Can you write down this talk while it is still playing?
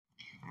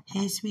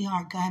Hey,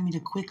 sweetheart, God had me to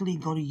quickly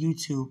go to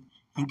YouTube,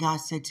 and God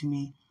said to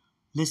me,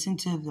 listen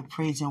to the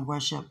praise and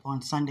worship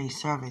on Sunday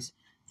service.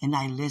 And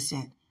I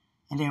listened.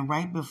 And then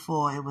right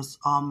before it was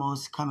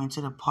almost coming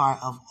to the part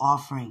of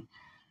offering,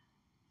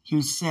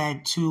 you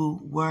said two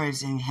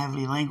words in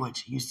heavenly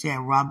language. You said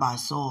Rabbi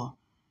Soul.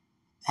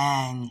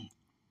 And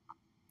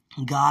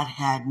God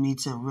had me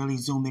to really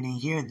zoom in and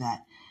hear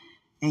that.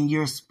 And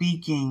you're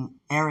speaking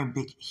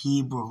Arabic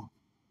Hebrew.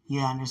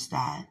 You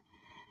understand?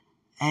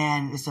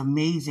 And it's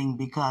amazing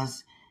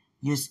because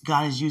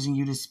God is using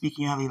you to speak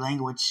in your heavenly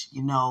language,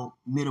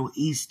 Middle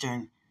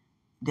Eastern,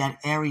 that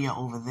area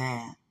over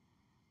there.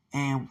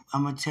 And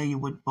I'm going to tell you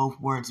what both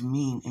words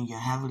mean in your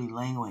heavenly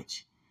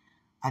language.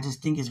 I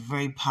just think it's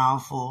very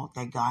powerful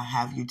that God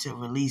have you to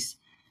release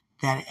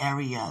that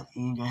area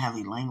in your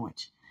heavenly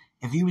language.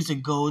 If you was to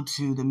go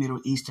to the Middle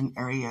Eastern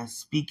area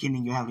speaking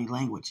in your heavenly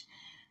language,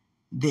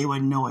 they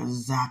would know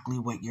exactly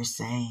what you're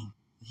saying.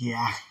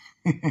 Yeah.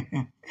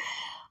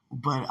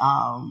 But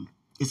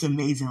it's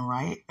amazing,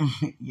 right?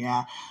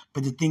 Yeah.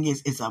 But the thing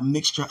is, it's a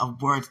mixture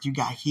of words. You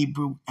got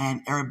Hebrew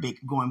and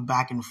Arabic going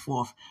back and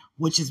forth,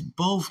 which is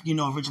both,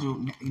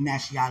 original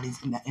nationalities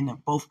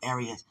in both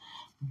areas.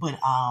 But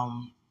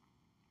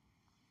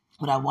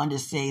what I wanted to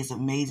say is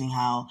amazing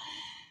how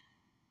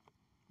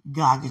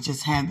God could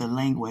just have the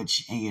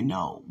language and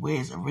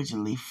where it's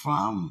originally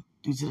from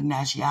due to the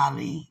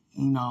nationality,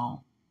 and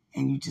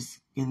you just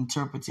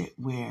interpret it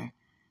where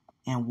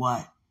and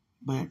what.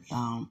 But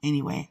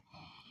anyway,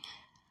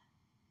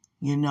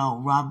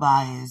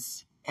 Rabbi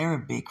is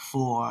Arabic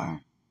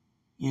for,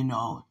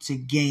 to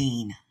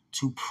gain,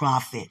 to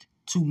profit,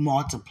 to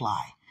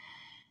multiply.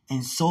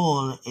 And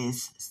Soul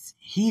is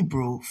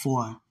Hebrew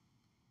for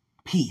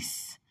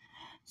peace.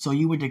 So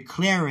you were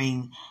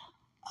declaring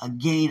a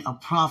gain, a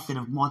profit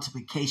of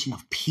multiplication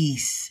of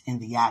peace in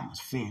the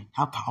atmosphere.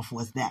 How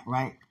powerful is that,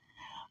 right?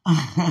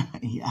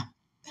 Yeah.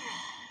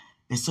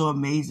 It's so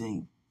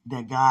amazing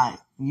that God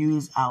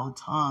used our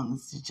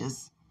tongues to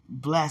just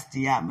bless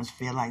the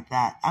atmosphere like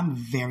that. I'm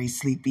very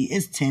sleepy.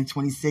 It's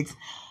 10:26.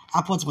 I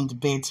supposed to went to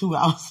bed 2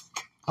 hours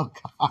ago. Oh,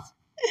 God.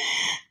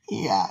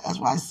 Yeah, that's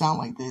why I sound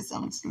like this.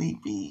 I'm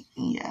sleepy.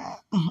 Yeah.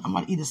 I'm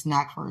going to eat a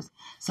snack first.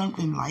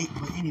 Something light,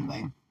 but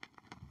anyway.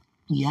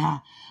 Yeah.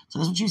 So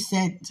that's what you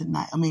said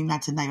tonight. I mean,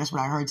 not tonight. That's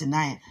what I heard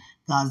tonight.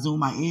 God zoomed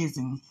my ears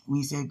and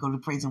we said, go to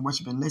praise and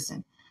worship and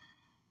listen.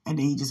 And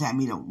then he just had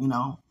me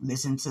to,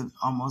 listen to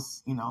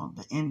almost,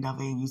 the end of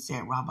it. And you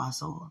said, Rabbi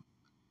Soul.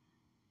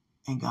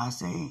 And God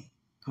said,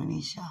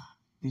 Quenisha,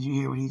 did you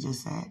hear what he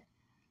just said?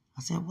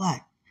 I said,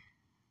 what?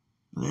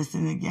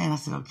 Listen again. I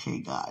said, okay,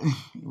 God.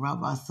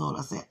 Rabbi Soul.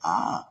 I said,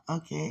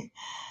 okay.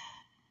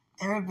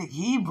 Arabic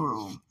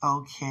Hebrew.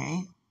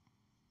 Okay.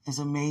 It's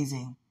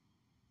amazing.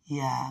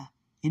 Yeah.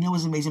 You know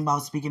what's amazing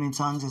about speaking in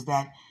tongues is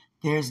that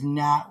there's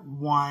not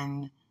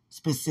one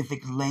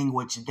specific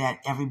language that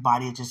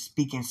everybody is just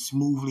speaking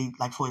smoothly.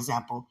 Like, for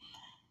example,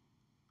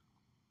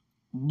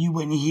 you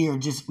wouldn't hear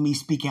just me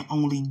speaking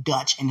only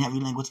Dutch in heavy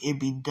language. It'd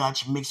be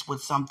Dutch mixed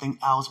with something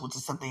else, which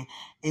is something,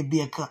 it'd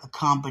be a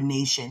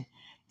combination.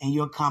 And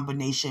your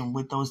combination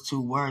with those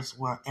two words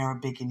were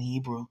Arabic and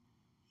Hebrew.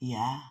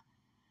 Yeah.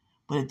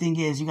 But the thing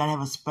is, you got to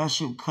have a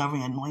special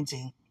covering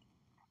anointing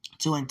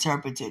to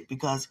interpret it,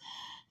 because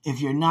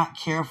if you're not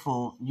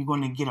careful, you're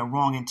going to get a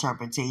wrong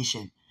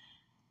interpretation.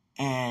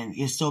 And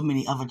there's so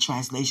many other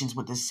translations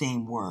with the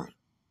same word.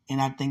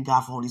 And I thank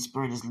God for Holy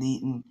Spirit is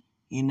leading,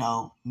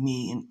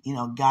 me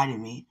and,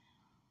 guiding me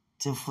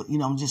to,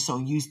 I'm just so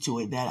used to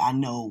it that I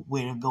know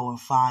where to go and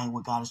find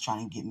what God is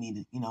trying to get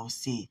me to,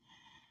 see.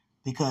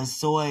 Because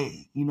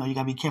soy, you got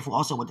to be careful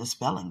also with the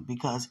spelling,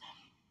 because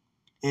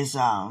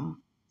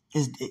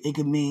it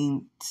could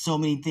mean so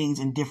many things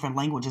in different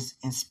languages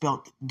and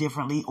spelt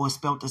differently or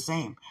spelt the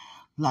same.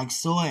 Like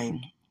soil,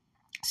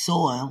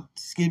 soil,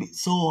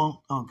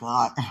 oh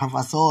God, if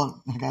I saw it,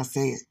 I gotta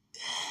say it.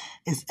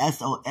 It's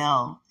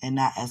S-O-L and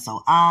not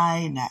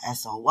S-O-I, not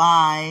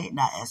S-O-Y,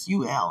 not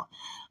S-U-L.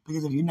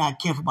 Because if you're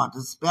not careful about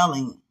the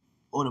spelling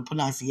or the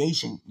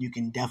pronunciation, you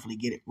can definitely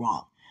get it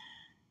wrong.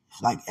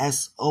 Like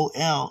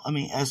S-U-L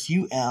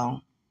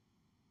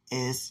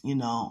is,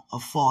 a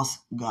false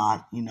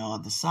god,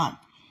 of the sun.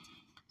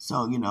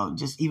 So,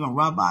 just even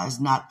Rabbi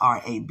is not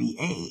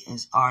R-A-B-A,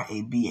 it's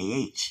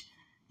R-A-B-A-H.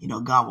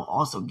 God will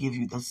also give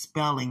you the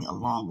spelling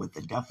along with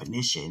the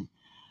definition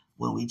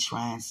when we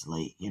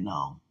translate,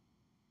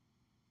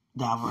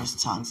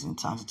 diverse tongues and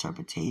tongues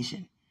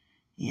interpretation.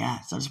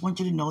 Yeah, so I just want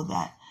you to know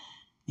that,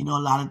 a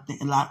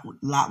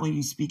lot when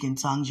you speak in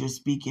tongues, you're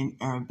speaking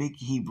Arabic,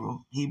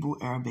 Hebrew,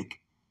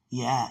 Arabic.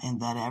 Yeah, in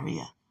that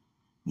area.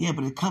 Yeah,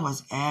 but it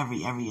covers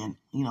every area,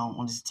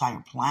 on this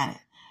entire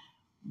planet.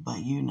 But,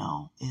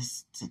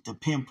 it's to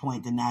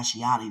pinpoint the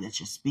nationality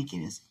that you're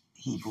speaking is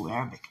Hebrew,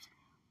 Arabic.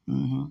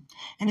 Mm-hmm.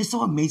 And it's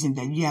so amazing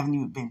that you haven't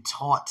even been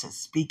taught to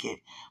speak it,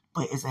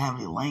 but it's a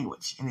heavenly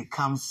language and it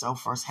comes so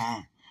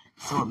firsthand.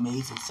 So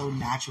amazing, so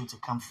natural to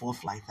come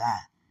forth like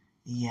that.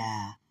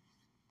 Yeah.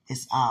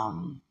 It's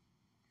amazing.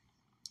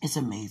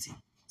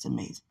 It's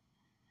amazing.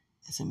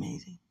 It's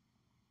amazing.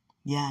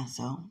 Yeah,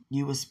 so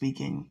you were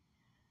speaking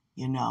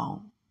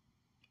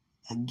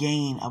a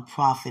gain, a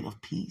profit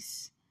of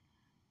peace,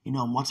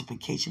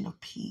 multiplication of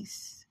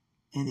peace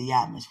in the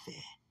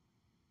atmosphere.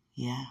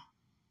 Yeah.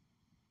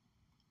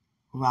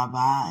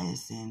 Rabbi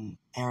is in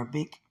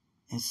Arabic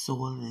and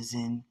Soul is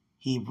in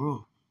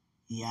Hebrew.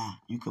 Yeah,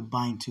 you could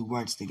bind two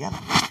words together.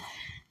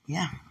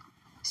 Yeah.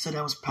 So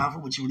that was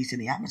powerful what you released in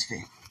the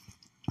atmosphere.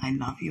 I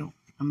love you.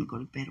 I'm going to go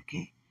to bed,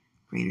 okay?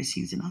 Greater is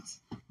He who's in us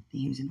than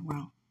He who's in the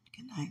world.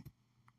 Good night.